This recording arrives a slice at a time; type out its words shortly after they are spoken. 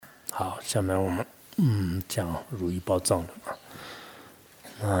好，下面我们讲如意宝藏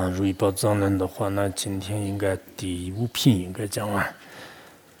论如意宝藏论的话呢，今天应该第5品应该讲完。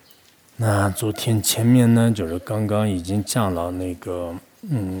那昨天前面呢，就是刚刚已经讲了那个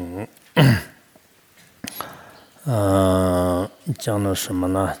讲了什么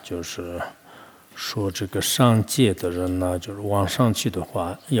呢？就是说这个上界的人呢，就是往上去的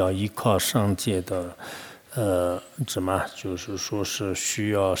话，要依靠上界的。什么？就是说是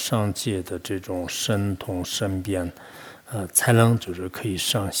需要上界的这种身同身变，才能就是可以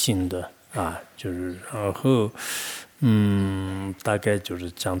上性的啊，就是然后大概就是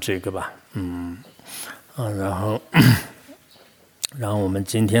讲这个吧，然后我们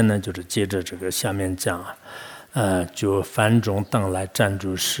今天呢就是接着这个下面讲就凡种当来暂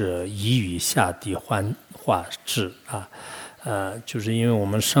住是以与下地幻化智啊。就是因为我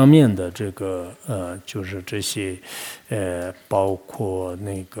们上面的这个就是这些包括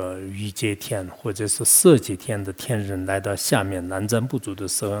那个欲界天或者是色界天的天人来到下面南瞻部族的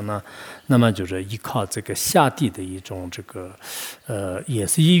时候呢，那么就是依靠这个下地的一种这个也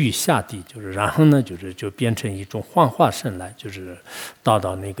是依于下地，就是然后呢就变成一种幻化身来，就是到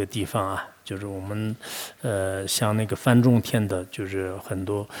那个地方啊。就是我们像那个梵众天的，就是很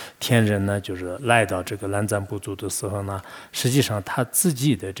多天人呢，就是来到这个南瞻部族的时候呢，实际上他自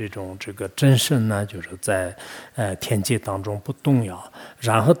己的这个真身呢，就是在天界当中不动摇，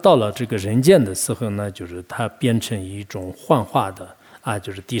然后到了这个人间的时候呢，就是它变成一种幻化的。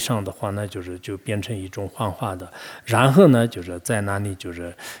就是地上的话呢，就变成一种幻化的，然后呢，就是在那里就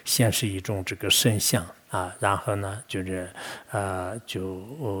是显示一种这个身相然后呢，就是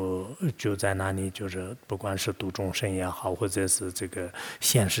就在那里就是不管是度众生也好，或者是这个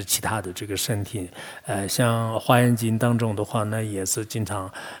显示其他的这个身体，像《华严经》当中的话呢，也是经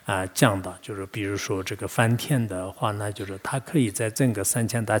常讲的，就是比如说这个梵天的话呢，就是它可以在整个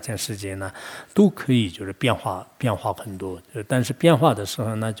3000大千世界呢，都可以就是变化很多，但是变化的时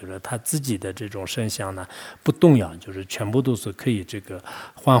候呢，就是他自己的这种身相呢不动摇，就是全部都是可以这个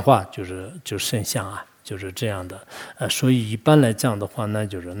幻化，就身相就是这样的。所以一般来讲的话呢，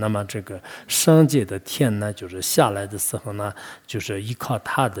就是那么这个上界的天呢，就是下来的时候呢，就是依靠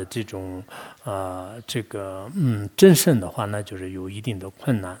他的这种这个真身的话呢，就是有一定的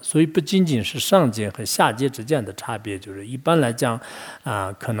困难。所以不仅仅是上界和下界之间的差别，就是一般来讲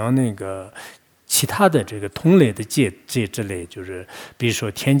可能那个。其他的这个同类的界之类，就是比如说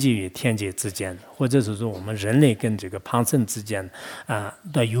天界与天界之间，或者是说我们人类跟这个旁生之间，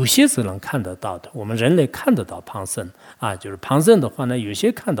有些是能看得到的。我们人类看得到旁生就是旁生的话呢，有些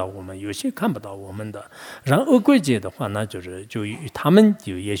看到我们，有些看不到我们的。然后恶鬼界的话呢，就他们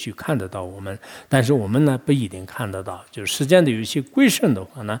就也许看得到我们，但是我们呢不一定看得到。就是世间的有一些鬼神的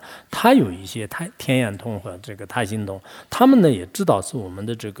话呢，他有一些天眼通和这个他心通，他们呢也知道是我们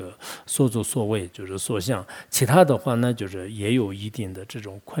的这个所作所为。就是所向，其他的话呢，就是也有一定的这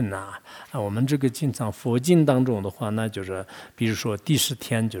种困难我们这个经常佛经当中的话呢，就是比如说第10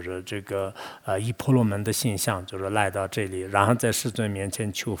天，就是这个依婆罗门的形象，就是来到这里，然后在世尊面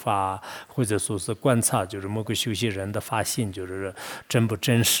前求法或者说是观察，就是某个修习人的发心，就是真不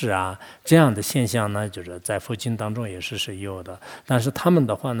真实这样的现象呢，就是在佛经当中也是有的。但是他们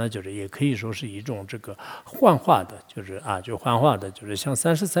的话呢，就是也可以说是一种这个幻化的，就是就幻化的，就是像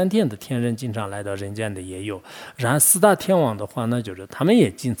33天的天人经常来到人间的也有，然后4大天王的话呢，就是他们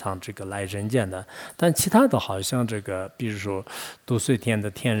也经常这个来人间的，但其他的好像这个，比如说多岁天的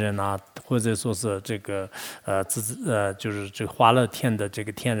天人或者说是这个就是这个华乐天的这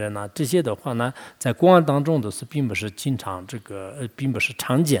个天人这些的话呢，在公案当中的是并不是经常这个并不是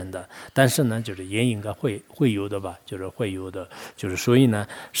常见的，但是呢，就是也应该会有的吧，就是会有的，就是所以呢，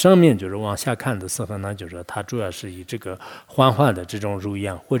上面就是往下看的时候呢，就是它主要是以这个幻化的这种如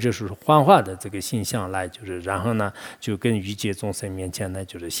眼，或者是幻化的这个形象来，就是然后呢，就跟欲界众生面前呢，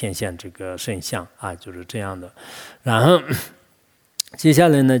就是显现这个身相就是这样的。然后接下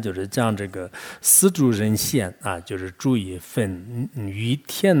来呢，就是讲这个四诸人现就是注意分于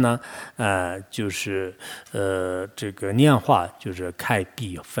天呢，就是这个念化，就是开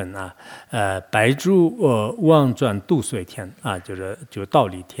闭分白诸妄转度岁天就道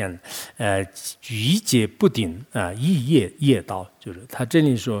理天，于界不定一业道。就是他这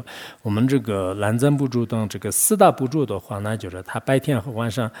里说，我们这个南瞻部洲等这个4大部洲的话呢，就是他白天和晚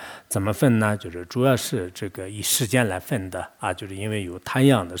上怎么分呢？就是主要是这个以时间来分的就是因为有太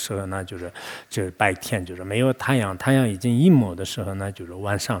阳的时候呢，就是这白天就是没有太阳，太阳已经阴没的时候呢，就是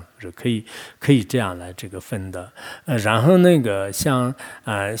晚上就是可以这样来这个分的。然后那个像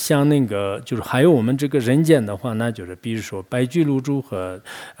那个就是还有我们这个人间的话呢，就是比如说白居卢洲和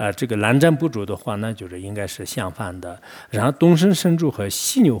这个南瞻部洲的话呢，就是应该是相反的。然后东胜辰申柱和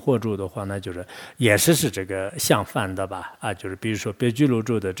犀牛火柱的话呢，就是也是这个相反的吧？就是比如说别居禄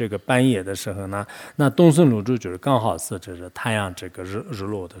柱的这个半夜的时候呢，那东胜禄柱就是刚好是这是太阳这个日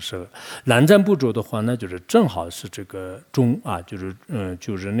落的时候，南瞻部柱的话呢，就是正好是这个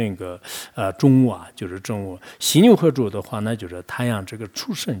就是那个中午就是中午。犀牛火柱的话呢，就是太阳这个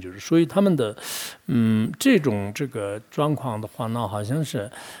出生，就是所以他们的这种这个状况的话呢，好像是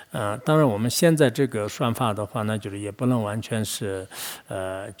当然我们现在这个算法的话呢，就是也不能完全是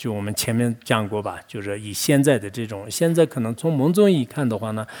就我们前面讲过吧，就是以现在的这种，现在可能从某种意义看的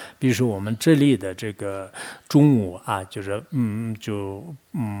话呢，比如说我们这里的这个中午就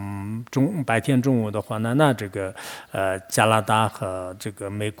是白天中午的话呢，那这个加拿大和这个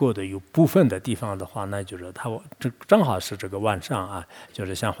美国的有部分的地方的话呢，就是它正好是这个晚上就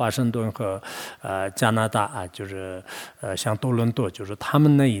是像华盛顿和加拿大就是像多伦多，就是他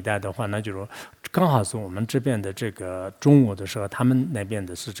们那一带的话呢，就是刚好是我们这边的这个中午的时候，他们那边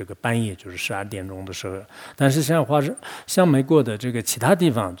的是这个半夜，就是12点钟的时候。但是像美国的这个其他地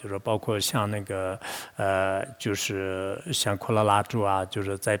方，就是包括像那个就是像科罗拉州就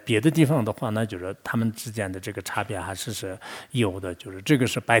是在别的地方的话呢，就是他们之间的这个差别还是有的，就是这个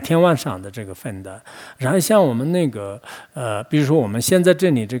是白天晚上的这个分的。然后像我们那个比如说我们现在这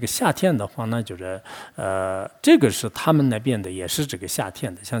里这个夏天的话呢，就是这个是他们那边的也是这个夏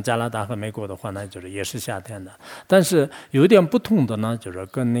天的，像加拿大和美国的话呢，就是也是夏天的。但是有点不同的呢，就是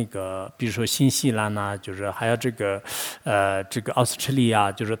跟那个比如说新西兰就是还有这个奥斯特利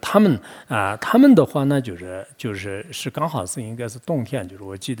亚，就是他们的话呢，就是刚好是应该是冬天，就是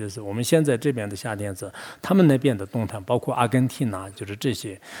我记得是我们现在这边的夏天是他们那边的冬天，包括阿根廷就是这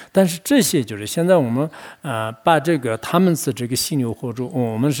些。但是这些就是现在我们把这个他们是这个犀牛火柱，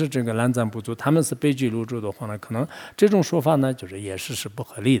我们是这个南瞻部柱，他们是北极禄柱的话呢，可能这种说法呢，就是也是不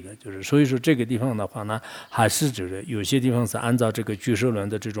合理的，就是所以说这个地方的话呢，还是就是有些地方是按照这个居舍论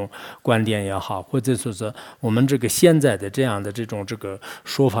的这种观点也好，或者说是我们这个现在的这样的这个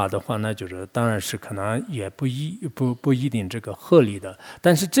说法的话呢，就是当然是可能也不一定这个合理的，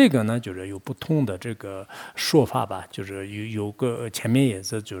但是这个呢，就是有不同的这个说法吧，就是有个前面也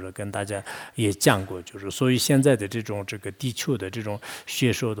是就是跟大家也讲过，就是所以现在的这个地球的这种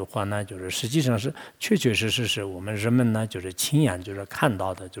学说的话呢，就是实际上是确实是我们人们呢就是亲眼就是看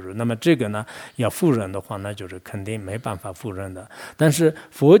到的，就是那么这个呢要否认的话呢，就是肯定没办法否认的。但是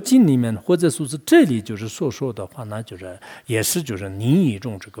佛经里面或者说是这里就是所说的话呢，就是也是就是另一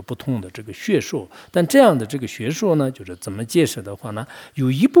种这个不同的这个学说，但这样的这个学说呢，就是怎么解释的话呢，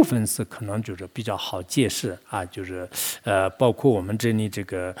有一部分是可能就是比较好解释就是包括我们这里这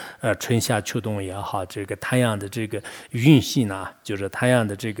个春夏秋冬也好，这个太阳的这个运行就是太阳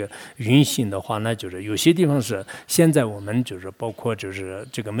的这个运行的话呢，就是有些地方是现在我们就是包括就是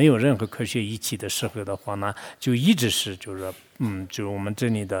这个没有任何科学仪器的时候的话呢，就一直是就是就是我们这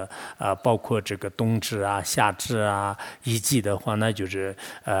里的包括这个冬至夏至以及的话呢，就是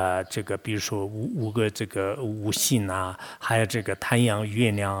这个比如说五个这个五行还有这个太阳、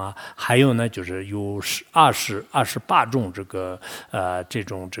月亮还有呢就是有28种这个这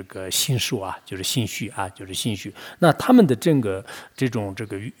种这个星数就是星序就是星序。那他们的整个这种这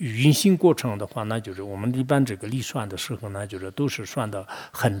个运行过程的话呢，就是我们一般这个历算的时候呢，就是都是算的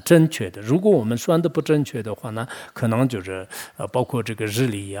很正确的。如果我们算的不正确的话呢，可能就是包括这个日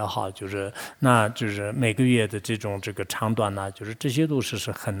历也好，就是那就是每个月的这个长短就是这些都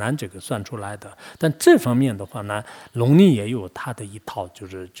是很难这个算出来的。但这方面的话呢，农历也有它的一套，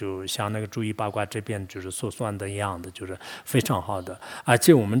就像那个注意八卦这边就是所算的一样的，就是非常好的。而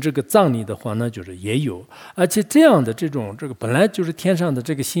且我们这个藏历的话呢，就是也有，而且这样的这个本来就是天上的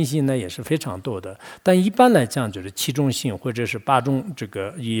这个星星呢也是非常多的，但一般来讲就是7种星或者是8种这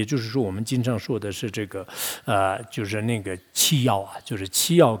个，也就是说我们经常说的是这个就是那个七曜就是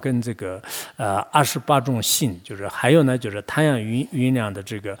七曜跟这个28种星，就是还有呢就是太阳月亮的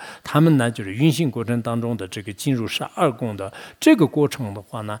这个他们呢就是运行过程当中的这个进入12宫的这个过程的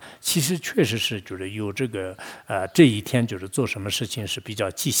话呢，其实确实是就是有这个这一天就是做什么事情是比较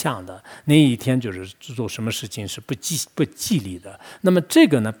吉祥的，那一天就是做什么事情是不吉利的。那么这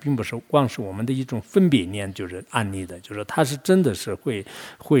个呢并不是光是我们的一种分别念就是案例的，就是它是真的是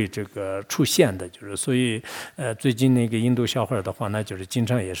会这个出现的，就是所以最近那个印度小伙的话呢，就是经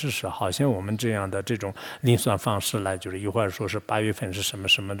常也是好像我们这样的这种运算方式来，就是一会儿说是8月份是什么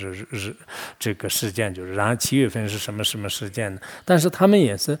什么这个事件，就是然后7月份是什么什么事件，但是他们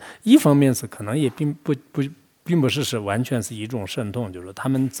也是一方面是可能也并并不是完全是一种神通，就是他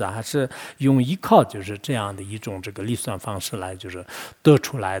们还是依靠就是这样的一种这个历算方式来就是得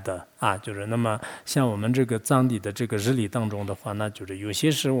出来的啊，就是那么像我们这个藏地的这个日历当中的话，那就是有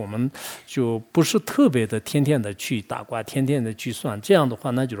些时我们就不是特别的天天的去打卦，天天的去算，这样的话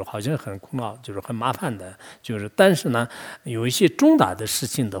那就是好像很苦恼，就是很麻烦的，就是但是呢有一些重大的事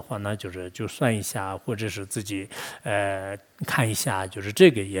情的话呢，就是就算一下，或者是自己看一下，就是这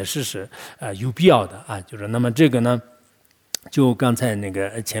个也是有必要的啊，就是那么这个呢。就刚才那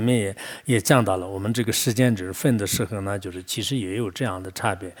个前面也讲到了，我们这个时间值分的时候呢，就是其实也有这样的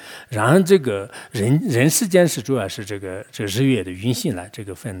差别。然而这个人时间是主要是这个日月的运行来这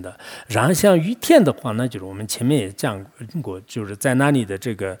个分的。然后像雨天的话呢，就是我们前面也讲过，就是在那里的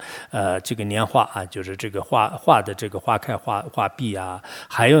这个年画啊，就是这个画的这个花开花闭啊，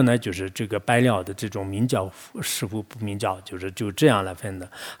还有呢就是这个白料的这种鸣叫是否不鸣叫，就这样来分的。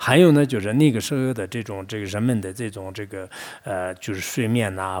还有呢就是那个时候的这个人们的这种这个。就是睡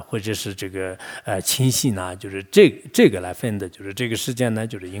眠呐，或者是这个清醒呐，就是这个来分的，就是这个时间呢，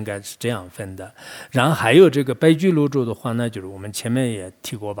就是应该是这样分的。然后还有这个白居罗州的话呢，就是我们前面也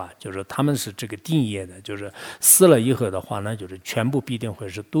提过吧，就是他们是这个定业的，就是死了以后的话呢，就是全部必定会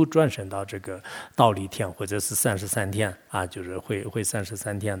是都转生到这个倒立天或者是33天啊，就是会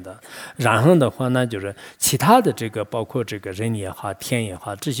33天的。然后的话呢，就是其他的这个包括这个人也好，天也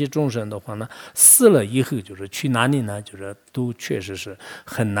好，这些众生的话呢，死了以后就是去哪里呢？就是都确实是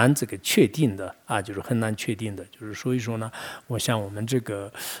很难这个确定的啊，就是很难确定的，就是所以说呢，我想我们这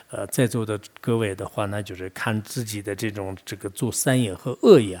个在座的各位的话呢，就是看自己的这个做善业和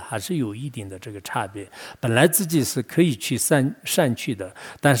恶业还是有一定的这个差别。本来自己是可以去善去的，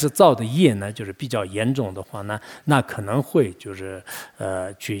但是造的业呢，就是比较严重的话呢，那可能会就是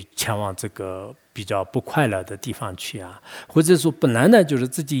去前往这个。比较不快乐的地方去啊，或者说本来呢就是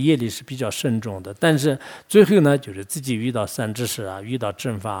自己业力是比较慎重的，但是最后呢就是自己遇到善知识啊，遇到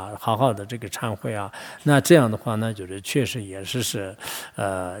正法，好好的这个忏悔啊，那这样的话呢，就是确实也是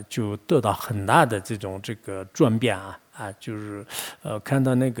就得到很大的这个转变啊。就是看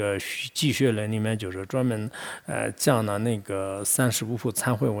到那个记学人里面就是专门讲了那个35幅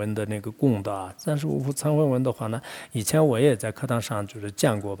忏悔文的那个功德啊。35幅忏悔文的话呢，以前我也在课堂上就是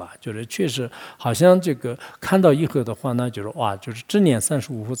讲过吧，就是确实好像这个看到以后的话呢，就是哇，就是只念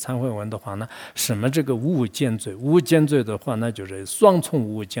35幅忏悔文的话呢，什么这个无无间罪，无无间罪的话呢，就是双重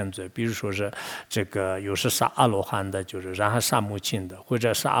无无间罪，比如说是这个有是杀阿罗汉的，就是然后杀母亲的，或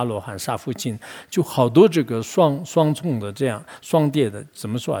者杀阿罗汉杀父亲，就好多这个双重的这样双叠的，怎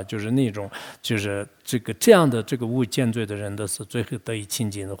么说啊？就是那种就是这样的这个无间罪的人的是最后得以清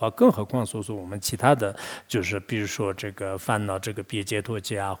净的话，更何况说我们其他的就是比如说这个烦恼这个别解脱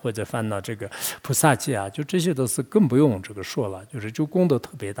戒啊，或者烦恼这个菩萨戒啊，就这些都是更不用这个说了，就功德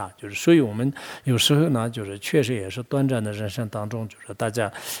特别大，就是所以我们有时候呢，就是确实也是短暂的人生当中，就是大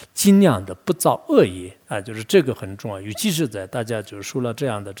家尽量的不造恶业啊，就是这个很重要，尤其是在大家就是受了这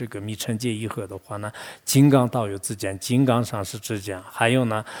样的这个密乘戒以后的话呢，金刚道友之间，金刚上师之间，还有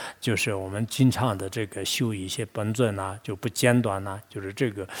呢就是我们经常的这个修一些本尊啊，就不间断啊，就是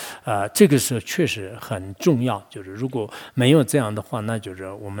这个是确实很重要。就是如果没有这样的话，那就是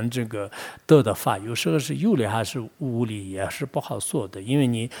我们这个得的法，有时候是有理还是无理也是不好说的。因为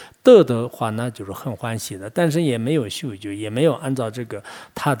你得的话呢，就是很欢喜的，但是也没有修，就也没有按照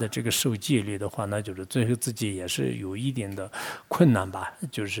他的这个受戒律的话，那就是最后自己也是有一点的困难吧。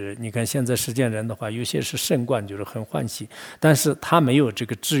就是你看现在实践人的话，有些是圣观，就是很欢喜，但是他没有这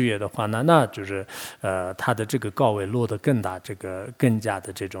个制约的话呢，那就是他的这个高位落得更大，这个更加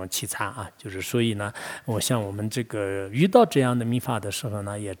的这种凄惨啊。就是所以呢，我想我们这个遇到这样的密法的时候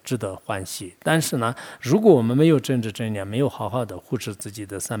呢，也值得欢喜。但是呢，如果我们没有正知正念，没有好好的护持自己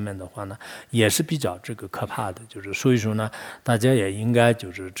的三昧的话呢，也是比较这个可怕的。就是所以说呢，大家也应该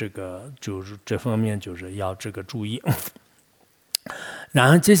就是这方面就是要这个注意。然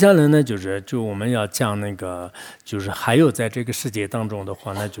后接下来呢，就我们要讲那个，就是还有在这个世界当中的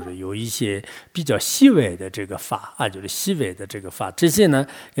话呢，就是有一些比较细微的这个法啊，就是细微的这个法，这些呢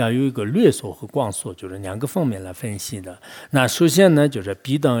要有一个略说和广说，就是两个方面来分析的。那首先呢，就是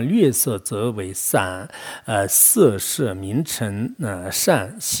彼等略色则为三，色摄名称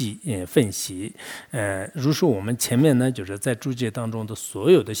善细分析。如说我们前面呢，就是在注解当中的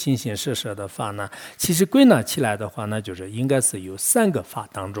所有的形形色色的法呢，其实归纳起来的话呢，就是应该是有3个法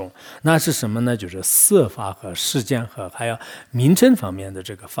当中，那是什么呢？就是色法和时间和还有名称方面的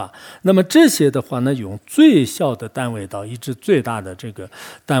这个法。那么这些的话呢，用最小的单位到一直最大的这个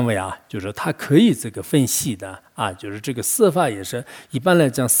单位啊，就是它可以这个分析的啊，就是这个色法也是一般来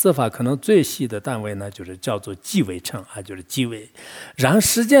讲，色法可能最细的单位呢，就是叫做基微称啊，就是基微。然后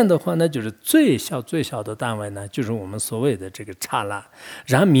实践的话呢，就是最小的单位呢，就是我们所谓的这个刹那。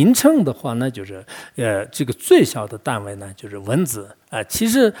然后名称的话呢，就是这个最小的单位呢，就是文字。其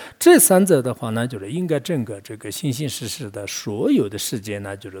实这三者的话呢，就是应该整个这个形形色色的所有的世界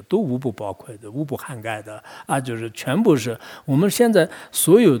呢，就是都无不包括的、无不涵盖的啊，就是全部是我们现在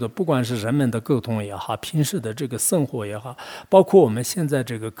所有的，不管是人们的沟通也好，平时的这个生活也好，包括我们现在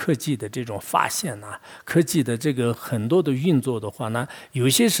这个科技的这种发现呐，科技的这个很多的运作的话呢，有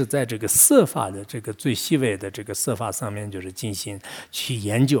些是在这个色法的这个最细微的这个色法上面就是进行去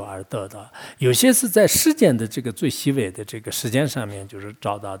研究而得的，有些是在时间的这个最细微的这个时间上面。就是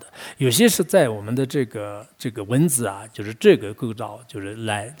找到的，有些是在我们的这个文字啊，就是这个构造，就是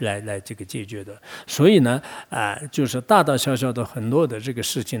来这个解决的。所以呢，就是大大小小的很多的这个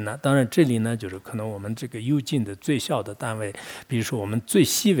事情呢，当然这里呢，就是可能我们这个幽静的最小的单位，比如说我们最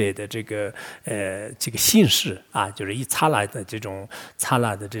细微的这个姓氏啊，就是一刹那的这种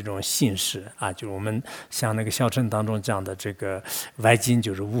姓氏啊，就是我们像那个小乘当中讲的这个外境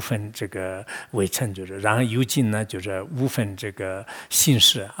就是无分这个微称，就是然后幽静呢就是无分这个姓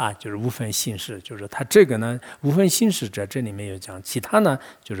氏啊，就是无分姓氏，就是它这个呢无分姓氏在这里面有讲，其他呢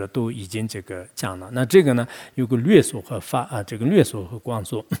就是都已经这个讲了。那这个呢有个略说和这个略说和光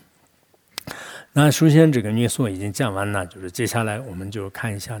说。那首先这个略说已经讲完了，就是接下来我们就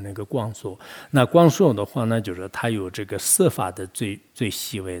看一下那个光说。那光说的话呢，就是它有这个色法的最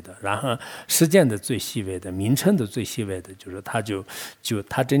细微的，然后实践的最细微的，名称的最细微的，就是它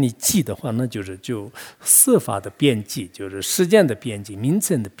它这里记的话呢，就是色法的边际，就是实践的边际，名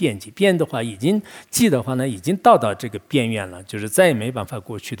称的边际，边的话已经记的话呢，已经到这个边缘了，就是再也没办法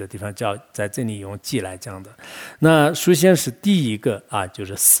过去的地方，叫在这里用记来讲的。那首先是第一个啊，就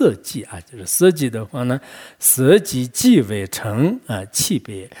是色记啊，就是色记的话呢，色记即为成气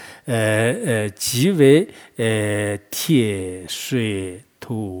别，即为铁水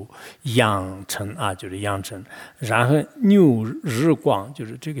土阳辰啊，就是阳辰。然后牛日光，就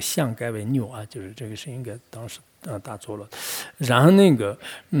是这个象改为牛啊，就是这个是应该当时打错了。然后那个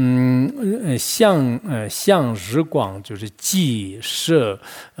向日光就是记摄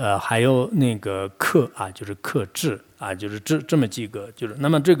还有那个克啊，就是克制。啊，就是这么几个，就是那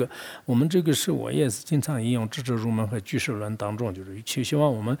么这个我们这个是我也是经常引用《智者入门》和《居士论》当中，就是希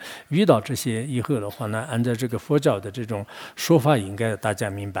望我们遇到这些以后的话呢，按照这个佛教的这种说法，应该大家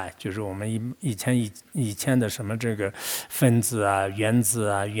明白，就是我们以前的什么这个分子啊、原子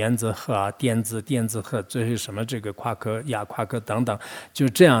啊、原子核啊、电子核，最后什么这个夸克、亚夸克等等，就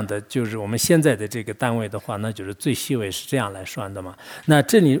这样的，就是我们现在的这个单位的话呢，就是最细微是这样来算的嘛。那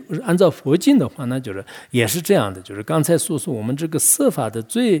这里按照佛经的话呢，就是也是这样的，就是刚才说我们这个色法的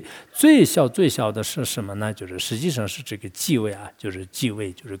最小的是什么呢？就是实际上是这个记位啊，就是记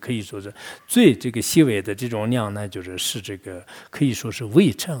位，就是可以说是最这个细微的这种量呢，是这个可以说是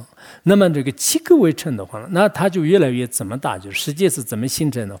微称。那么这个7个微称的话呢，那它就越来越怎么大？就是世界是怎么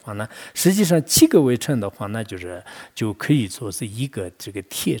形成的话呢？实际上7个微称的话呢，就可以说是一个这个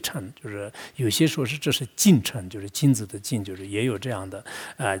铁称，就是有些说是这是金称，就是金子的金，就是也有这样的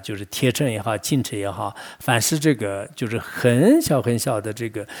就是铁称也好，金称也好，凡是这个。就是很小的这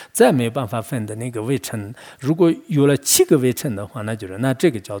个再没有办法分的那个微称，如果有了7个微称的话，那这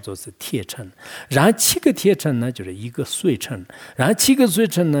个叫做是铁称。然后7个铁称呢，就是一个岁称。然后7个岁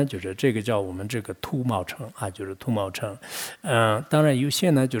称呢，就是这个叫我们这个土茂称啊，就是土茂称。当然有些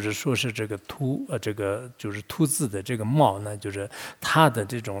呢，就是说是这个这个就是土字的这个茂呢，就是它的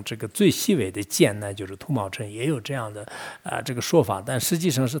这个最细微的剑呢，就是土茂称，也有这样的这个说法，但实际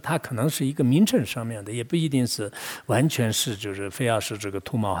上是它可能是一个名称上面的，也不一定是。完全是就是非要是这个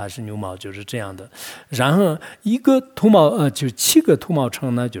土茂还是牛茂，就是这样的。然后一个土茂就7个土茂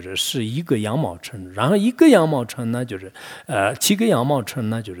称呢，是一个阳茂称。然后一个阳茂称呢，7个阳茂称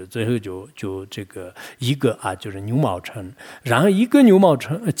呢，最后就这个一个啊，就是牛茂称。然后一个牛茂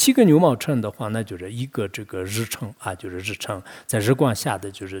称7个牛茂称的话呢，一个这个日称啊，就是日称，在日光下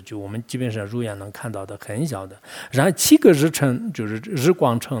的就我们基本上肉眼能看到的很小的。然后7个日称就是日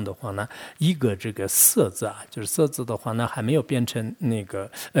光称的话呢，一个这个色字啊，就是色字的话呢，还没有变成那个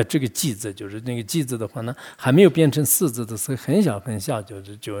这个记字，就是那个记字的话呢，还没有变成4字的是很小，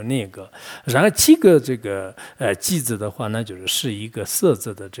就是那个。然后7个这个记字的话呢，是一个色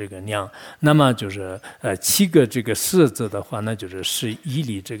字的这个量。那么7个这个色字的话呢，是1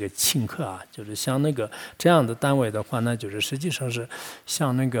里这个顷克啊，就是像那个这样的单位的话呢，实际上是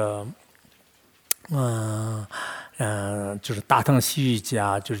像那个就是大唐西域记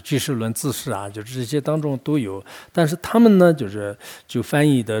啊，就是居士论自释啊，就是这些当中都有。但是他们呢，就翻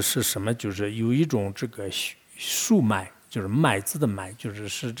译的是什么？就是有一种这个树脉。就是麦子的麦，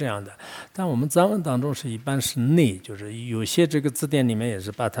是这样的，但我们藏文当中是一般是内，就是有些这个字典里面也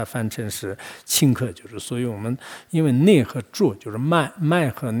是把它翻成是顷刻，就是所以我们因为内和浊，就是麦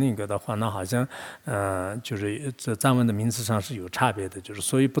和那个的话呢，好像就是这藏文的名词上是有差别的，就是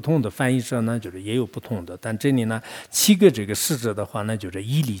所以不同的翻译者呢，就是也有不同的，但这里呢7个这个逝者的话呢，就是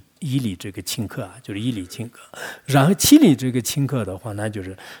一里这个顷刻啊，就是一里顷刻，然后7里这个顷刻的话呢，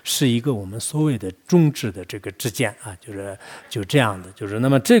是一个我们所谓的中指的这个之间啊，就这样的，就是那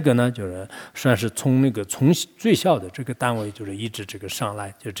么这个呢，就是算是从最小的这个单位，就是一直这个上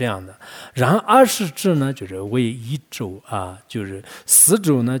来，就这样的。然后20制呢，就是为1周啊，就是4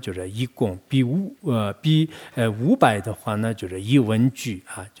周呢，就是1公，比500的话呢，就是1文具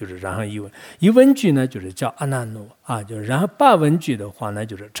啊，就是然后1文具呢，就是叫阿那诺啊，就是然后8文具的话呢，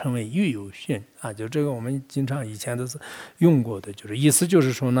就是称为欲有训啊，就这个我们经常以前都是用过的，就是意思就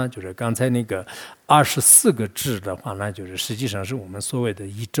是说呢，就是刚才那个24个制的话呢，就是实际上是我们所谓的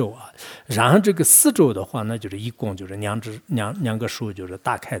1周啊，然后这个4周的话呢，就是1公，就是两个数就是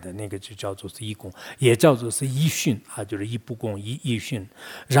打开的那个就叫做是1公，也叫做是1训啊，就是1不公1训，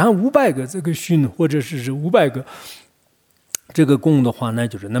然后500个这个训或者是500个。这个公的话呢，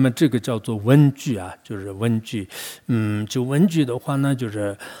就是那么这个叫做文具啊，就是文具，就文具的话呢，就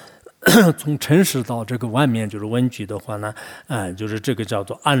是从城市到这个外面就是文具的话呢，就是这个叫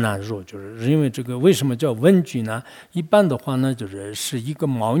做阿那若，就是因为这个为什么叫文具呢？一般的话呢，是一个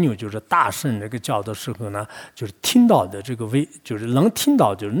牦牛，就是大声这个叫的时候呢，就是听到的这个就是能听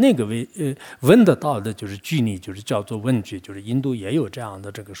到，就是那个闻得到的，就是距离，就是叫做文具，就是印度也有这样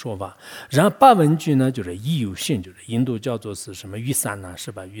的这个说法。然后8文具呢，就是一有性，就是印度叫做是什么雨伞呢，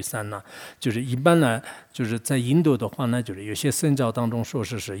是吧？雨伞呢，就是一般呢，就是在印度的话呢，就是有些圣教当中说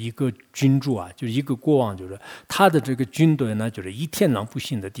是一个君主啊，就是一个国王，就是他的这个军队呢，就是一天狼不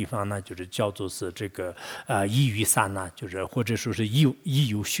行的地方呢，就是叫做是这个一雨伞呢，就是或者说是一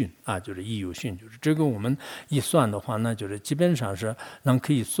有训啊，就是一有训，就是这个我们一算的话呢，就是基本上是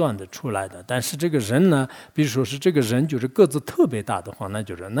可以算得出来的。但是这个人呢，比如说是这个人就是个子特别大的话，那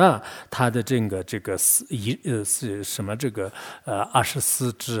就是那他的这个是什么这个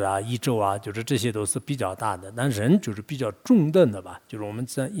24制啊、1周啊，就是这些都是比较大的。但人就是比较中等的吧，就是我们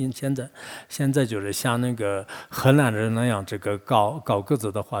现在就是像那个荷兰人那样，这个高个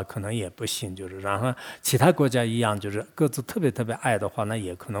子的话，可能也不行。就是然后其他国家一样，就是个子特别矮的话，那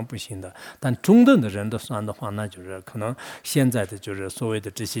也可能不行的。但中等的人的算的话，那就是可能现在的就是所谓的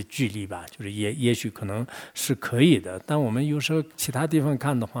这些距离吧，就是也许可能是可以的。但我们有时候其他地方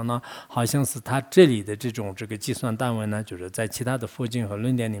看的话呢，好像是他这里的这个计算单位呢，就是在其他的佛经和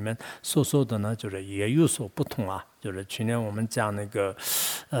论点里面所说的呢，就是也有所不同啊。就是去年我们讲那个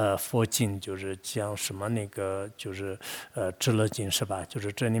佛经，就是讲什么那个就是智乐经是吧？就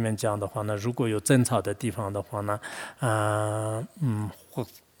是这里面讲的话呢，如果有争吵的地方的话呢，或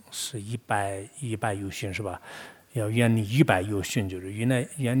是100有训是吧？要远离100有训，就是远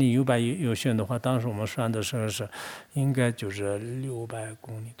离100有训的话，当时我们算的时候是应该就是600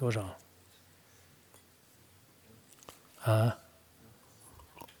公里多少啊？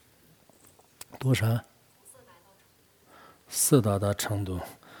多少4到成都，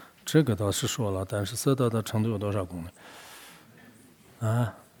这个倒是说了，但是4到成都有多少公里？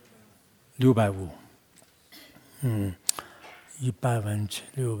啊，650。100文具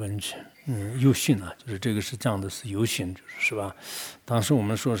，6文具，有训啊，就是这个是讲的是有训，是吧？当时我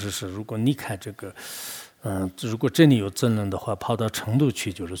们说是如果离开这个，如果真的有争论的话，跑到成都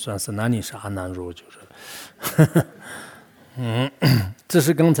去，就是算是哪里是阿南若，就是。这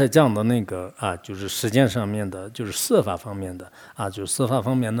是刚才讲的那个啊，就是时间上面的，就是色法方面的啊，就是色法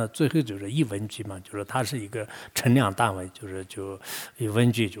方面呢，最后就是1文具嘛，就是它是一个称量单位，就1文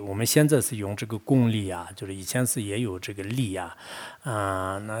具，就我们现在是用这个公里啊，就是以前是也有这个里啊，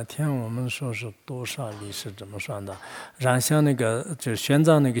那天我们说是多少里是怎么算的？然后像那个就是玄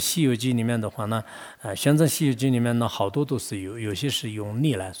奘那个《西游记》里面的话呢，玄奘《西游记》里面呢，好多都是有些是用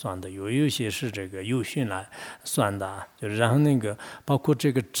力来算的，有些是这个有训来算的，就是然后那个包括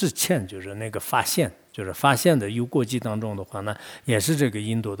这个致歉，就是那个发现，就是发现的有国际当中的话呢，也是这个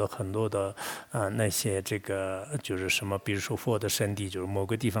印度的很多的那些这个就是什么，比如说佛的圣地，就是某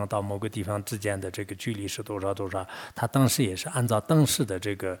个地方到某个地方之间的这个距离是多少，他当时也是按照当时的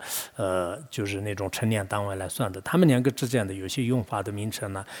这个就是那种称量单位来算的。他们两个之间的有些用法的名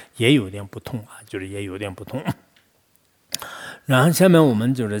称呢，也有点不同啊，就是也有点不同。然后下面我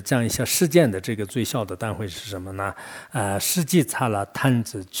们就是讲一下实践的这个最小的单位是什么呢？实际查了碳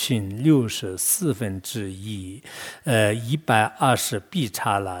子群64/120 必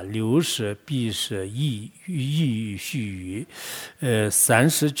查了60必是一须臾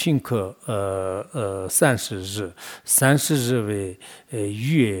，30群克30日，30日为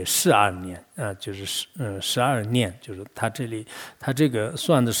约12年就是12年，就是他这里他这个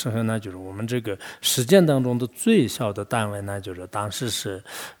算的时候呢，就是我们这个实践当中的最小的单位呢，就是当时是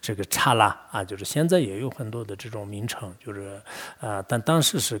这个刹那就是现在也有很多的这种名称，就是但当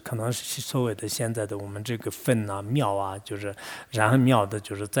时是可能是所谓的现在的我们这个分秒就是然后秒的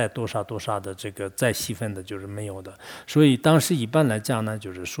就是再多少多少的这个再细分的就是没有的，所以当时一般来讲呢，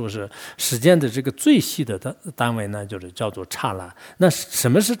就是说是实践的这个最细的单位呢，就是叫做刹那。那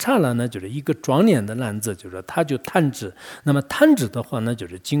什么是刹那呢？就是一个庄严的篮子，就是它就弹指。那么弹指的话呢，就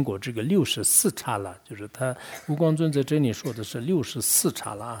是经过这个64刹那，就是他无光尊在这里说的是64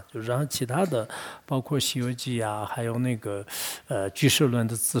刹那，就是然后其他的包括《西游记》还有那个俱舍论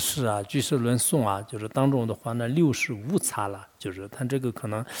的自释俱舍论颂就是当中的话呢65刹那，就是他这个可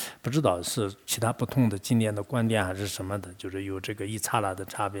能不知道是其他不同的经典的观点还是什么的，就是有这个一刹那的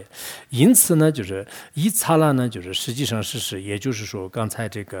差别。因此呢，就是一刹那呢，就是实际上是，也就是说刚才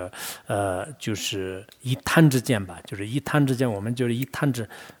这个就是一弹之间吧，就是一弹之间，我们就是一弹之，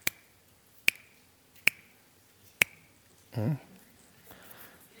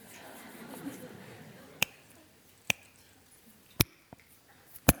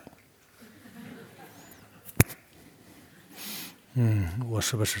我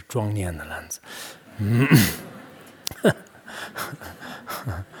是不是庄严的篮子？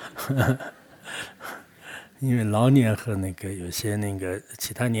因为老年和那个有些那个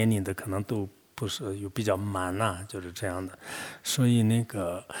其他年龄的可能都不是有比较慢就是这样的，所以那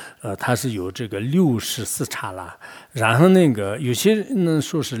个它是有这个64刹那，然后那个有些人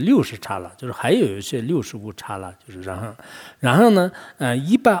说是60刹那，就是还有一些65刹那，就是然后呢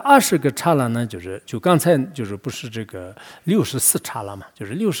120个刹那呢，就刚才就是不是这个64刹那嘛，就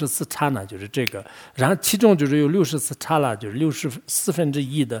是64刹那就是这个，然后其中就是有64刹那，就是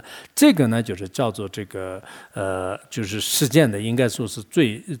1/64的这个呢，就是叫做这个就是实践的应该说是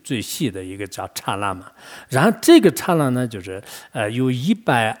最细的一个叫刹那嘛，然后这个刹那呢，就是有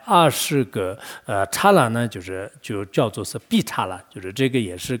120个刹那呢，就叫做是必刹那，就是这个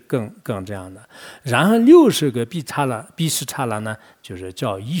也是更这样的，然后60个必是刹那呢，就是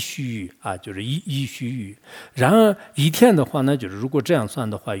叫一须臾就是一须臾，然后一天的话呢，就是如果这样算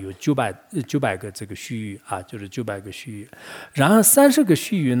的话，有900个这个须臾就是900个须臾，然后30个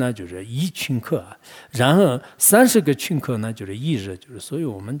须臾呢，就是一群克然后30个群克呢，就是一日，就是所以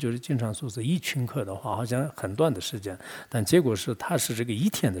我们就是经常说是一群克的话，好像很短的时间，但结果是它是这个一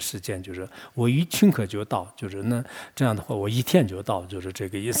天的时间，就是我一群克就到，就是那这样的话我一天就到，就是这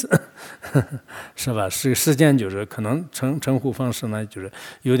个意思，是吧？是时间就是可能称呼方式呢，就是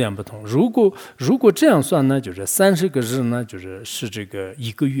有点不同。如果这样算呢，就是30个日呢，是这个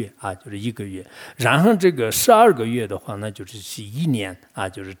1个月就是1个月，然后这个12个月的话呢，就是1年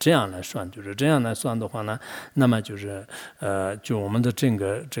就是这样来算，就是这样来算的话呢，那么就是就我们的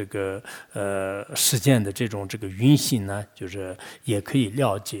这个实践的这个运行呢，就是也可以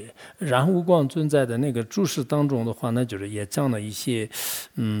了解。然后无光尊在的那个注释当中的话呢，就是也讲了一些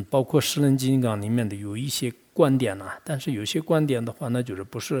包括十轮金刚里面的有一些观点但是有些观点的话呢，就是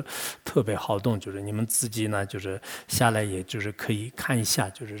不是特别好懂，就是你们自己呢，就是下来也就是可以看一下，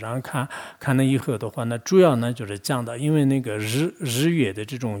就是然后看了以后的话呢，主要呢就是讲的，因为那个日月的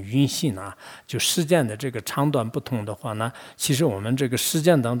这种运行就时间的这个长短不同的话呢，其实我们这个实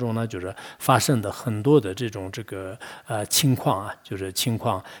践当中呢，就是发生的很多的这种情况就是情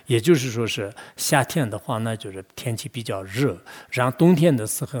况，也就是说是夏天的话呢，就是天气比较热，然后冬天的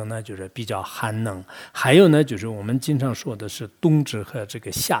时候呢，就是比较寒冷，还有呢就是我们经常说的是冬至和这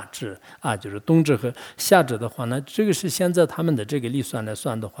个夏至就是冬至和夏至的话呢，这个是现在他们的这个历算来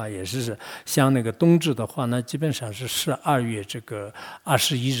算的话，也是像那个冬至的话呢，基本上是12月这个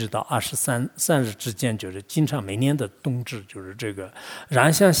21日到23日之间，就是经常每年的冬至就是这个。然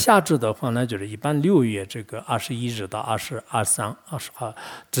后像夏至的话呢，就是一般6月这个21日到23、20号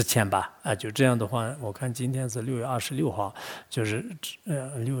之前吧就这样的话，我看今天是6月26号，就是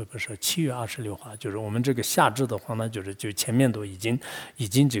6月不是7月26号，就是我们这个夏至的话呢，就前面都已经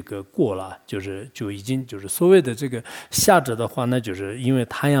这个过了，就已经就是所谓的这个夏至的话呢，就是因为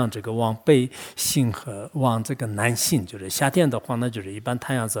太阳这个往北行和往这个南行，就是夏天的话呢，就是一般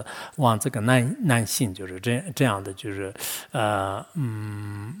太阳是往这个南行，就是这样的，就是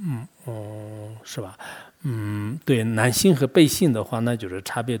是吧？对男性和背性的话呢，就是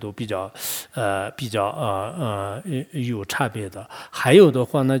差别都比较有差别的。还有的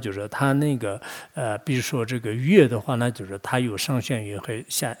话呢，就是它那个比如说这个月的话呢，就是它有上弦月和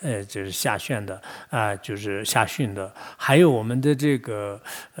就是下弦的就是下旬的。还有我们的这个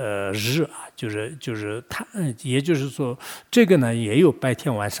日啊，就是它，也就是说这个呢也有白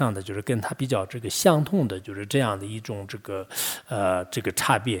天晚上的，就是跟它比较这个相同的，就是这样的一种这个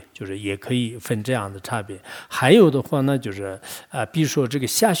差别，就是也可以分这样的差别。还有的话呢，就是比如说这个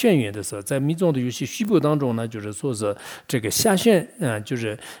下弦月的时候，在密宗的有些虚部当中呢，就是说是这个下弦，就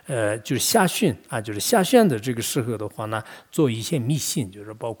是下旬啊，就是下弦的这个时候的话呢，做一些迷信，就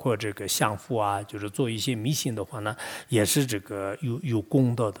是包括这个相符啊，就是做一些迷信的话呢，也是这个有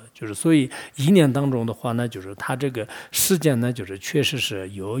功德的，就是所以一年当中的话呢，就是它这个时间呢，就是确实是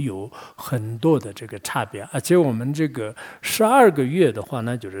有很多的这个差别，而且我们这个12个月的话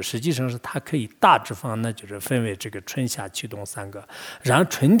呢，就是实际上是它可以大致上呢，就是分为这个春夏秋冬3个，然后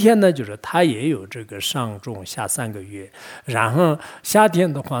春天呢，就是它也有这个上中下3个月，然后夏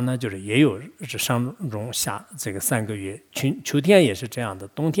天的话呢，就是也有上中下这个3个月，秋天也是这样的，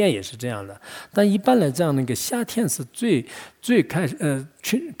冬天也是这样的。但一般来讲，那个夏天是最开始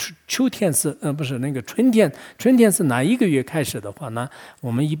秋天是不是那个春天是哪一个月开始的话呢？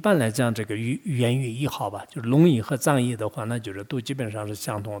我们一般来讲这个元月1号吧，就是农历和藏历的话呢，就是都基本上是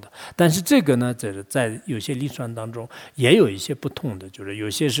相同的。但是这个呢，在有些历传当中也有一些不同的，就是有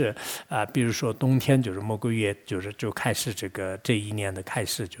些是比如说冬天就是某个月就开始这一年的开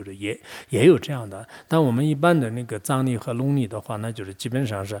始，就是也有这样的。但我们一般的那个藏历和农历的话呢，就是基本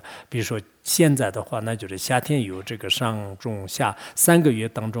上是，比如说现在的话呢，就是夏天有这个上中下3个月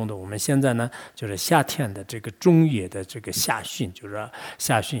当中的，我们现在呢就是夏天的这个中月的这个下旬，就是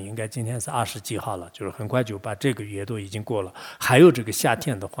下旬应该今天是20几号了，就是很快就把这个月都已经过了。还有这个夏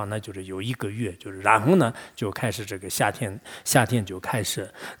天的话呢，就是有1个月，就是然后呢就开始这个夏天就开始。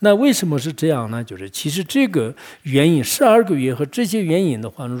那为什么是这样呢？就是其实这个原因12个月和这些原因的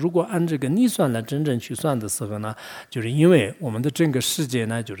话呢，如果按这个逆算来真正去算的时候呢，就是因为我们的整个世界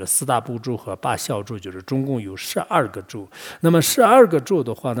呢，就是4大部洲和8小洲，就是总共有12个洲。那么12个洲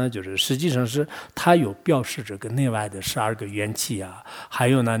的话呢，就是实际上是它有表示这个内外的12个元气啊，还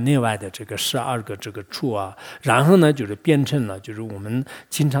有呢内外的这个12个这个处啊，然后呢就是变成了就是我们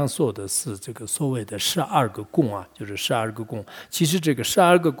经常说的是这个所谓的12个宫啊，就是12个宫。其实这个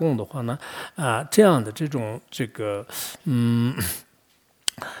12个宫的话呢，这样的这种这个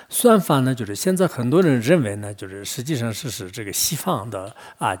算法呢，就是现在很多人认为呢，就是实际上是这个西方的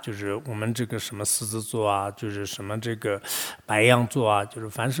就是我们这个什么狮子座啊，就是什么这个白羊座啊，就是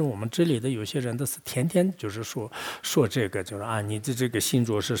凡是我们这里的有些人都是天天就是说这个，就是你的这个星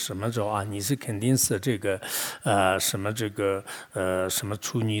座是什么座啊？你是肯定是这个什么这个什么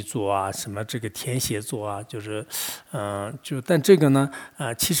处女座啊，什么这个天蝎座啊，就是但这个呢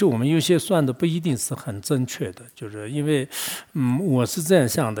其实我们有些算的不一定是很正确的，就是因为我是这样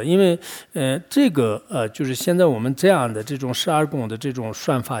想的，因为这个就是现在我们这样的这种12宫的这种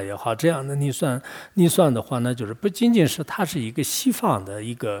算法也好，这样的逆算的话呢，就是不仅仅是它是一个西方的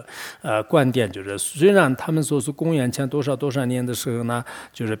一个观点，就是虽然他们说是公元前多少年的时候呢，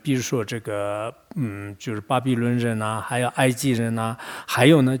就是比如说这个就是巴比伦人啊，还有埃及人啊，还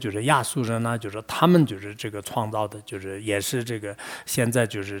有呢就是亚述人啊，就是他们就是这个创造的，就是也是这个现在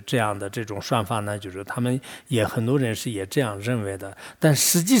就是这样的这种算法呢，就是他们也很多人是也这样认为的。但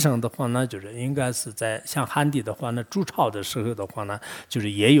实际上的话呢，就是应该是在像汉地的话呢，筑巢的时候的话呢，就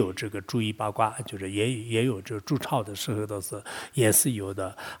是也有这个注意八卦，就是也有这筑巢的时候的也是有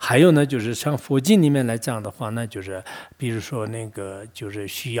的。还有呢，就是像佛经里面来讲的话呢，就是比如说那个就是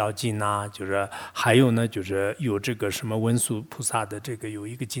续要经啊，就是还有呢，就是有这个什么文殊菩萨的这个有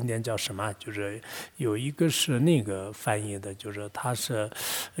一个经典叫什么，就是有一个是那个翻译的，就是它是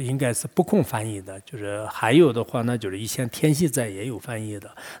应该是不空翻译的，就是还有的话呢，就是以前天系在也有翻译的。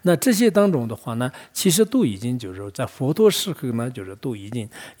那这些当中的话呢，其实都已经就是在佛陀时候呢，就是都已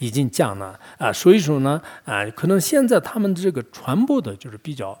经讲了所以说呢可能现在他们这个传播的就是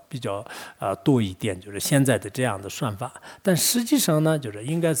比较多一点，就是现在的这样的算法。但实际上呢，就是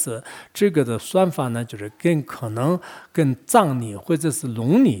应该是这个的算法呢，就是可能跟藏历或者是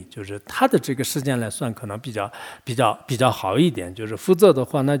农历，就是它的这个时间来算，可能比较好一点。就是否则的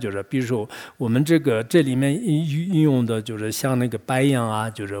话呢，就是比如说我们这里面运用的就是像那个白羊啊，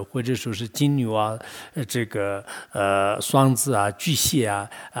就是或者说是金牛啊，这个双子啊、巨蟹啊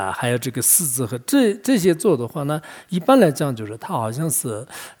还有这个狮子和这些座的话呢，一般来讲就是它好像是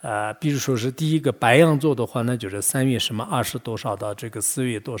比如说是第一个白羊座的话呢，就是3月什么20多少到这个4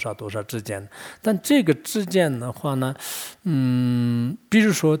月多少之间。但这个之间的话呢，比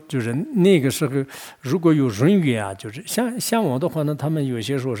如说就是那个时候如果有闰月啊，就是像我的话呢，他们有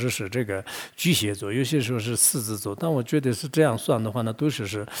些时候是使这个巨蟹座，有些时候是狮子座，但我觉得是这样算的话呢，都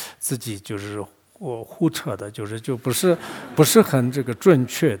是自己就是我胡扯的，就不是很这个准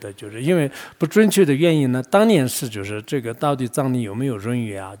确的，就是因为不准确的原因呢，当年是就是这个到底藏历有没有闰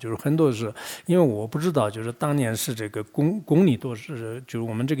月啊？就是很多是因为我不知道，就是当年是这个公历多是就是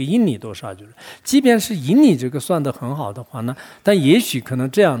我们这个阴历多少，就是即便是阴历这个算得很好的话呢，但也许可能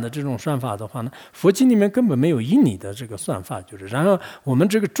这样的这种算法的话呢，佛经里面根本没有阴历的这个算法，就是然后我们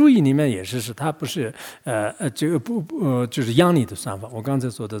这个注意里面也是它不是这个就是阳历的算法。我刚才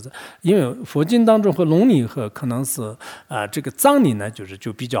说的是，因为佛经当中和农历和可能是这个藏历呢，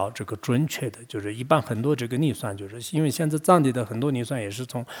就比较这个准确的，就是一般很多这个历算，就是因为现在藏历的很多历算也是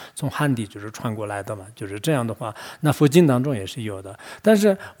从汉地就是传过来的嘛，就是这样的话，那佛经当中也是有的，但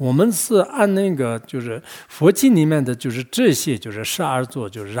是我们是按那个就是佛经里面的就是这些就是12座，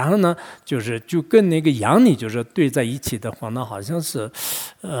就是然后呢就跟那个阳历就是对在一起的话呢，好像是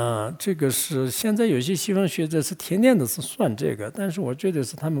这个是现在有些西方学者是天天的是算这个，但是我觉得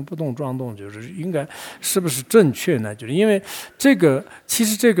是他们不动装动，就是应该是不是正确呢？就是因为这个其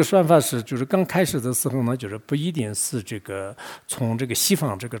实这个算法是就是刚开始的时候呢，就是不一定是这个从这个西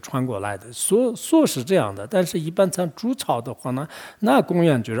方这个传过来的，说是这样的，但是一般像朱朝的话呢，那公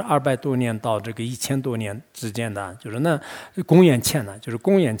元就是200多年到这个1000多年之间的，就是那公元前呢，就是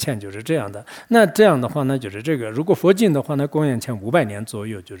公元前就是这样的。那这样的话呢，就是这个如果佛经的话呢，公元前500年左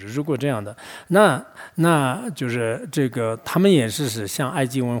右，就是如果这样的，那就是这个他们也是像埃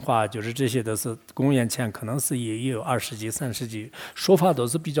及文化，就是这些都是公元前可能是也有20世纪、30世纪，说法都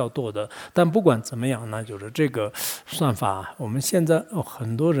是比较多的。但不管怎么样呢，就是这个算法，我们现在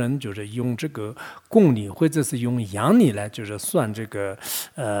很多人就是用这个公历或者是用阳历来就是算这个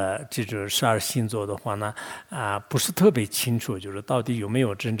这种12星座的话呢，不是特别清楚，就是到底有没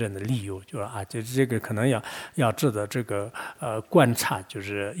有真正的理由，就是就是这个可能要值得这个观察，就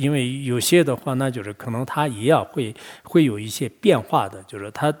是因为有些的话呢，就是可能它也要会有一些变化的，就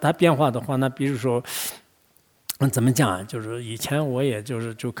是它变化的话呢，比如说。怎么讲啊？就是以前我也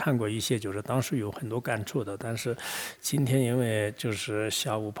就看过一些，就是当时有很多感触的，但是今天因为就是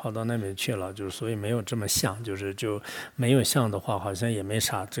下午跑到那边去了，就是所以没有这么想，就没有想的话，好像也没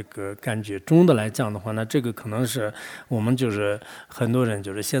啥这个感觉。中的来讲的话，那这个可能是我们就是很多人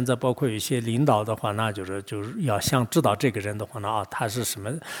就是现在包括有一些领导的话，那就是要想知道这个人的话呢他是什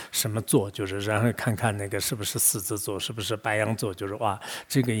么座，就是然后看看那个是不是狮子座，是不是白羊座，就是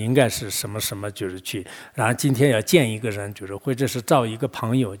这个应该是什么什么，就是去，然后今天。要见一个人，就是或者是找一个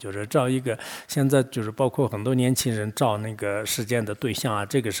朋友，就是找一个现在就是包括很多年轻人找那个时间的对象啊，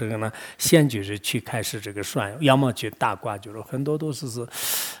这个时候呢，先就是去开始这个算，要么去大卦，就是很多都是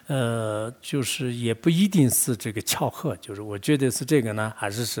就是也不一定是这个巧合，就是我觉得是这个呢，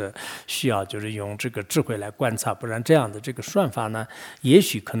还是需要就是用这个智慧来观察，不然这样的这个算法呢，也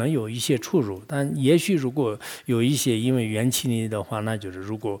许可能有一些出入，但也许如果有一些因为元气力的话，那就是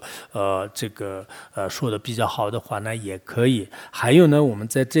如果这个说的比较好的话呢也可以。还有呢，我们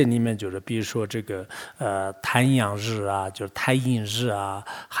在这里面就是比如说这个太阳日啊，就是太阴日啊，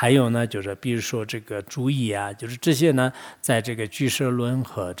还有呢就是比如说这个注意啊，就是这些呢，在这个居舍论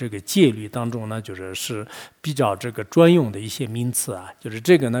和这个戒律当中呢，是比较这个专用的一些名词啊，就是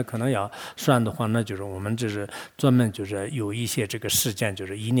这个呢可能要算的话呢，就是我们就是专门就是有一些这个事件，就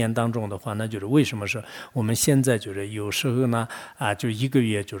是一年当中的话呢，就是为什么是我们现在就是有时候呢就一个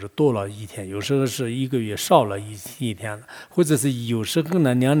月就是多了一天，有时候是一个月少了一天，或者是有时候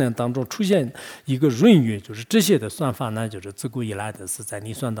呢2年当中出现一个闰月，就是这些的算法呢，就是自古以来的是在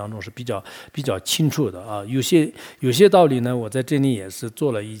历算当中是比较清楚的啊。有些道理呢，我在这里也是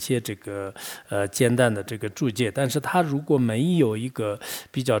做了一些这个简单的这个注解，但是他如果没有一个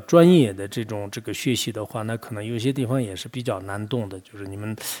比较专业的这个学习的话，那可能有些地方也是比较难懂的。就是你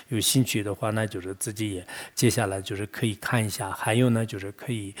们有兴趣的话，那就是自己也接下来就是可以看一下。还有呢，就是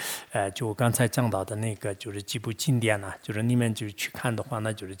可以就我刚才讲到的那个就是几部经典呢，就是里面就去看的话，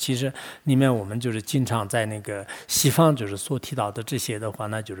那就是其实里面我们就是经常在那个西方就是所提到的这些的话，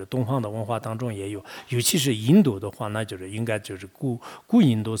那就是东方的文化当中也有，尤其是印度的话，那就是应该就是古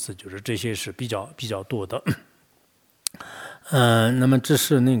印度是就是这些是比较多的。那么这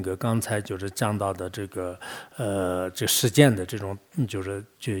是那个刚才就是讲到的这个这实践的这种就是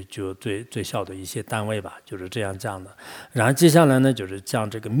就最小的一些单位吧，就是这样讲的。然后接下来呢就是讲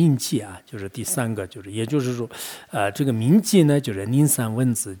这个铭记啊，就是第三个，就是也就是说这个铭记呢就是宁散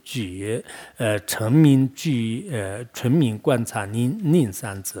文字句成名句纯明观察宁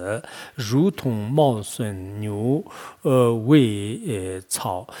散则如同茂笋牛为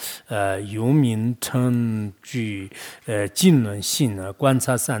草游民成句经论性呢观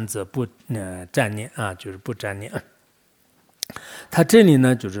察三者不沾念啊，就是不沾念。它这里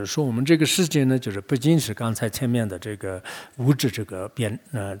呢，就是说我们这个世界呢，就是不仅是刚才前面的这个物质这个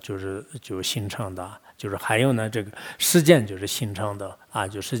就形成的，就是还有呢这个实践就是形成的啊，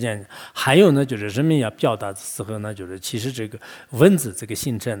就实践，还有呢就是人们要表达的时候呢，就是其实这个文字这个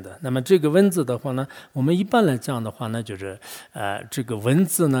形成的。那么这个文字的话呢，我们一般来讲的话呢，就是这个文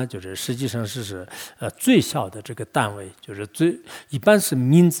字呢，就是实际上是最小的这个单位，就是一般是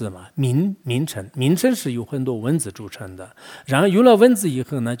名字嘛，名称是由很多文字组成的。然后有了文字以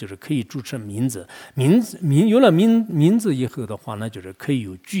后呢，就是可以组成名字，有了名字以后的话呢，就是可以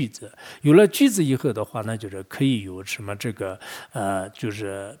有句子，有了句子以后的话呢，就是可以有什么这个就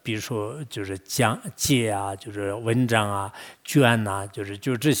是比如说就是讲解啊，就是文章啊、卷呐，就是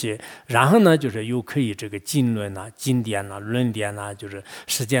这些。然后呢，就是又可以这个经论啊、经典啊、论点啊，就是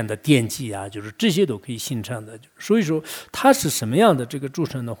实践的典籍啊，就是这些都可以形成的。所以说它是什么样的这个组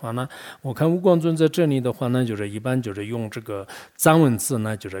成的话呢？我看吴光尊在这里的话呢，就是一般就是用这个藏文字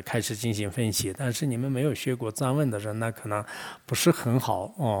呢，就是开始进行分析。但是你们没有学过藏文的人呢，可能不是很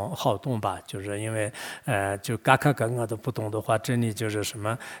好懂吧？就是因为就嘎嘎嘎嘎都不懂的话，这里就是什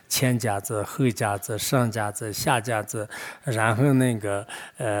么前夹字、后夹字、上夹字、下夹字，然后那个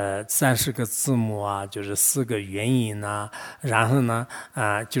30个字母啊，就是4个元音啊，然后呢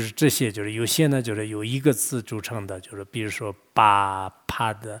就是这些，就是有些呢就是由一个字组成的，就是比如说巴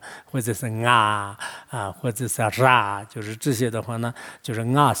帕的，或者是或者是ra，就是这些的话呢，就是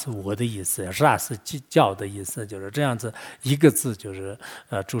是我的意思，ra是叫的意思，就是这样子一个字就是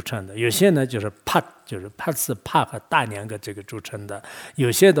组成的。有些呢就是帕，就是帕是帕和大2个这个组成的。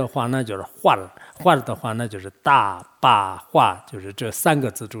有些的话呢就是画的话呢就是大巴画，就是这3个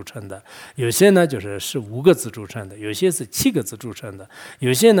字组成的。有些呢就是5个字组成的，有些是7个字组成的。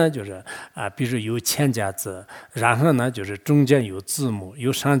有些呢就是比如有前夹字，然后呢就是中间有字母，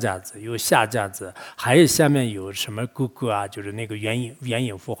有上夹字，有下夹字，还有下面有什么勾勾啊，就是那个元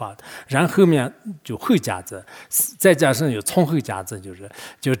音符号的，然后面就后夹字，再加上有从后夹字，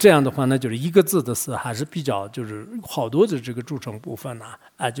就这样的话呢，就是一个字的是还是比较就是好多的这个组成部分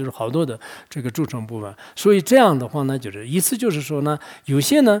就是好多的这个组成部分。所以这样的话呢，就是意思就是说呢，有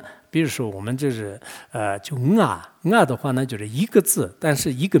些呢，比如说我们就是就的话呢，就是一个字，但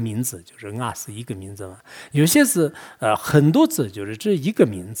是一个名字，就是是一个名字嘛。有些是很多字，就是这一个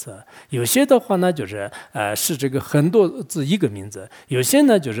名字；有些的话呢，就是是这个很多字一个名字；有些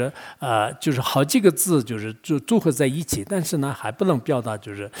呢，就是好几个字，就是组合在一起，但是呢还不能表达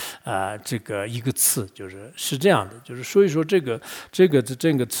就是这个一个词，是这样的。就是所以说这个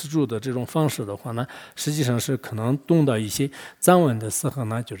词组的这种方式的话呢，实际上是可能动到一些藏文的时候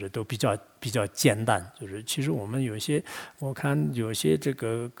呢，就是都比较简单。就是其实我们我看有些这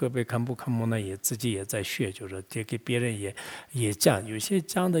个各位堪布呢也自己也在学，就是也给别人也讲，有些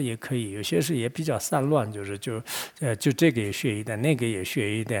讲的也可以，有些是也比较散乱，就这个也学一点，那个也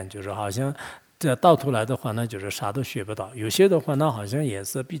学一点，就是好像这到头来的话呢，就是啥都学不到。有些的话呢，好像也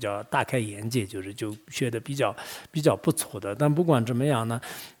是比较大开眼界，就学的比较不错的。但不管怎么样呢，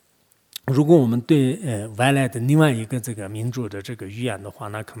如果我们对外来的另外一个这个民族的这个语言的话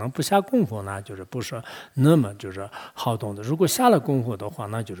呢，可能不下功夫呢，就是不是那么就是好懂的。如果下了功夫的话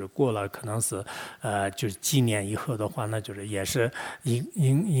呢，就是过了可能是就是几年以后的话呢，就是也是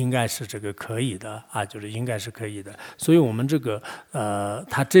应该是这个可以的就是应该是可以的。所以我们这个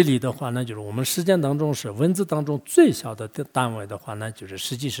它这里的话呢，就是我们实践当中是文字当中最小的单位的话呢，就是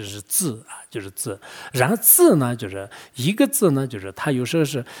实际是字就是字。然后字呢，就是一个字呢，就是它有时候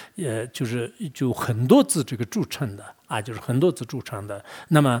是就很多字这个组成的就是很多字组成的。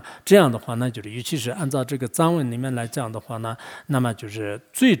那么这样的话呢，就是尤其是按照这个藏文里面来讲的话呢，那么就是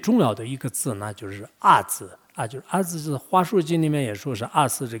最重要的一个字呢，就是字就是字是华书经里面也说是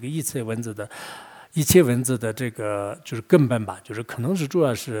是这个一切文字的这个就是根本吧，就是可能是主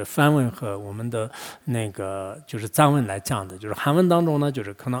要是梵文和我们的那个就是藏文来讲的。就是韩文当中呢，就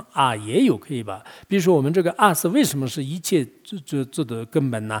是可能也有可以吧。比如说我们这个是为什么是一切字的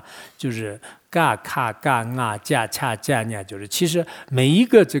根本呢？就是嘎卡嘎啊加恰加呢，就是其实每一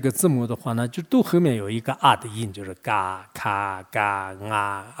个这个字母的话呢，就都后面有一个啊的音，就是嘎卡嘎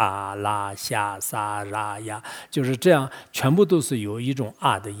啊拉下撒拉呀，就是这样，全部都是有一种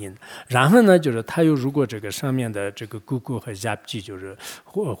啊的音。然后呢，就是它又如果这个上面的这个咕咕和下句，就是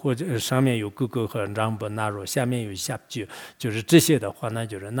或者上面有咕咕和让不纳入，下面有下句，就是这些的话呢，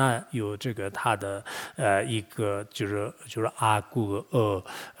就是那有这个它的一个就是啊咕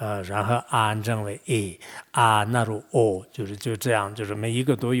然后啊认为 a 啊纳入 o， 就这样，就是每一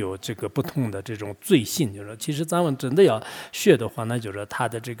个都有这个不同的这种罪性。就是其实咱们真的要学的话呢，就是它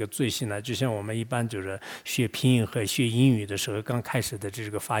的这个罪性呢，就像我们一般就是学拼音和学英语的时候，刚开始的这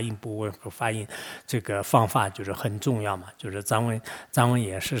个发音部位和发音这个方法就是很重要嘛。就是藏文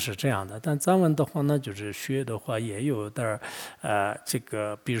也是这样的，但藏文的话呢，就是学的话也有点这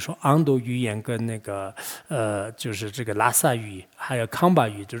个比如说昂多语言跟那个就是这个拉萨语还有康巴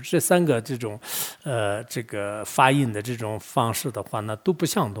语，就是这三个这种这个发音的这种方式的话呢都不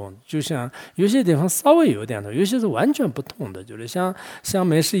相同，就像有些地方稍微有点的，有些是完全不同的。就是像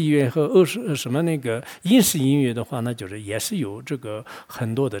美式音乐和什么那个英式音乐的话呢，就是也是有这个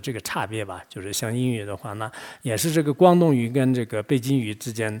很多的这个差别吧。就是像音乐的话呢，也是这个广东语跟这个北京语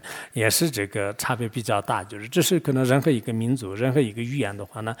之间也是这个差别比较大。就是这是可能任何一个民族任何一个语言的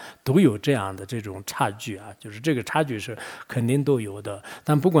话呢都有这样的这种差距啊，就是这个差距是肯定都有的。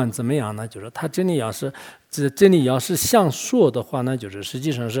但不管怎么样呢，就是它真的要是像说的话呢，就是实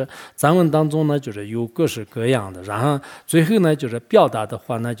际上是藏文当中呢，就是有各式各样的。然后最后呢，就是表达的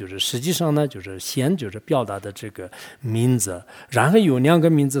话呢，就是实际上呢，就是先就是表达的这个名字，然后有2个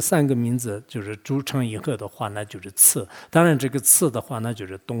名字、3个名字，就是组成以后的话呢，就是词。当然这个词的话呢，就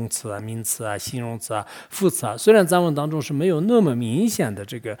是动词啊、名词啊、形容词啊、副词啊。虽然藏文当中是没有那么明显的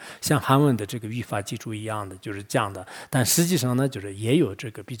这个像韩文的这个语法基础一样的，就是这样的，但实际上呢，就是也有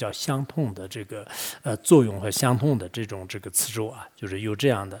这个比较相同的这个作用和相同的这个词组啊，就是有这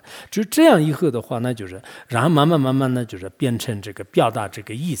样的。就这样以后的话呢，就是然后慢慢呢，就是变成这个表达这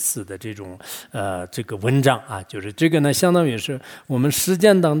个意思的这种这个文章啊，就是这个呢，相当于是我们实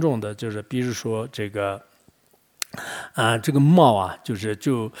践当中的，就是比如说这个。这个帽啊，这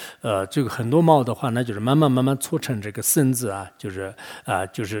个很多帽的话呢，就是慢慢搓成这个森字啊，就是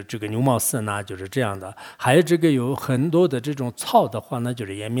这个牛毛森啊，就是这样的。还有这个有很多的这种草的话呢，就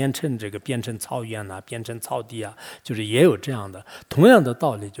是也变成草原啊，变成草地啊，就是也有这样的。同样的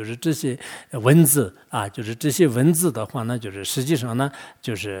道理，就是这些文字啊，就是这些文字的话呢，就是实际上呢，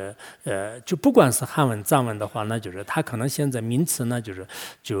就是就不管是汉文、藏文的话呢，就是它可能现在名词呢，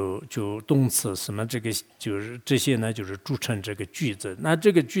就动词什么这个就是这些呢，就是组成这个句子。那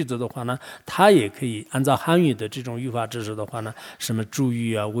这个句子的话呢，它也可以按照汉语的这种语法知识的话呢，什么主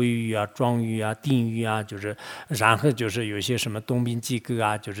语啊、谓语啊、状语啊、定语啊，就是然后就是有些什么动宾结构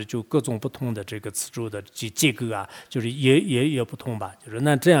啊，就各种不同的这个词组的结构啊，就是也不同吧。就是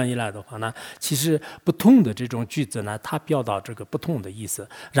那这样一来的话呢，其实不同的这种句子呢，它表达这个不同的意思。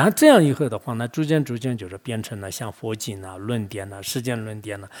然后这样以后的话呢，逐渐就是变成了像佛经啊、论点啊、实践论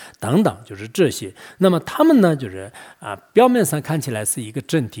点啊等等，就是这些。那么他们呢，就是表面上看起来是一个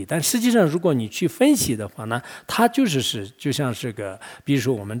整体，但实际上如果你去分析的话呢，它就像是个，比如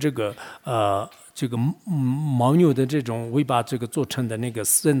说我们这个牦牛的这种尾巴这个做成的那个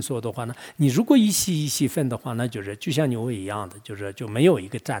绳索的话呢，你如果一细分的话呢，就像牛尾一样的，就没有一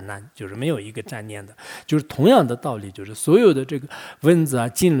个占难，就是没有一个占念的。就是同样的道理，就是所有的这个文字啊、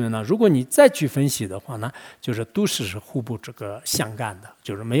经论啊，如果你再去分析的话呢，就是都是互不这个相干的，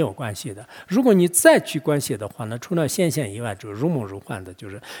就是没有关系的。如果你再去关系的话呢，除了现象以外，就是如梦如幻的，就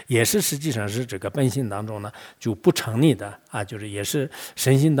是也是实际上是这个本性当中呢就不成立的啊，就是也是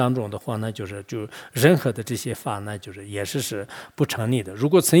身心当中的话呢，就任何的这些法呢，就是也是不成立的。如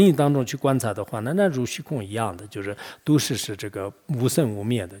果存意当中去观察的话呢，那如虚空一样的，就是都是这个无生无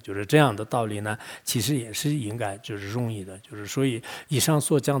灭的，就是这样的道理呢，其实也是应该就是容易的。就是所以以上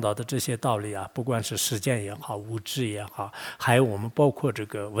所讲到的这些道理啊，不管是实践也好，物质也好，还有我们包括这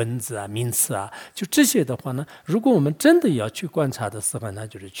个文字啊、名词啊，就这些的话呢，如果我们真的要去观察的时候呢，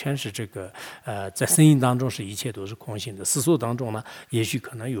就是全是这个在声音当中是一切都是空性的，思索当中呢，也许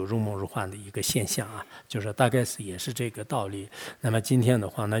可能有如梦如幻的一个现象啊，就是大概也是这个道理。那么今天的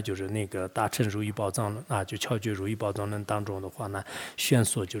话呢，就是那个大乘如意宝藏论啊，就窍诀如意宝藏论当中的话呢，宣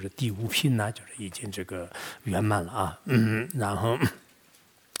说就是第5品呢，就是已经这个圆满了啊，然后。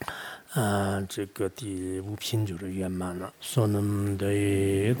这个第5品就是圆满了。所能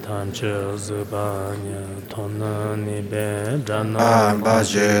对谈这日巴尼同能尼贝扎那巴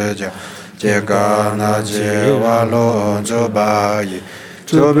杰加杰嘎那杰瓦罗周巴伊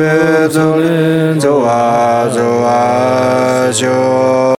周贝周林周啊周啊周。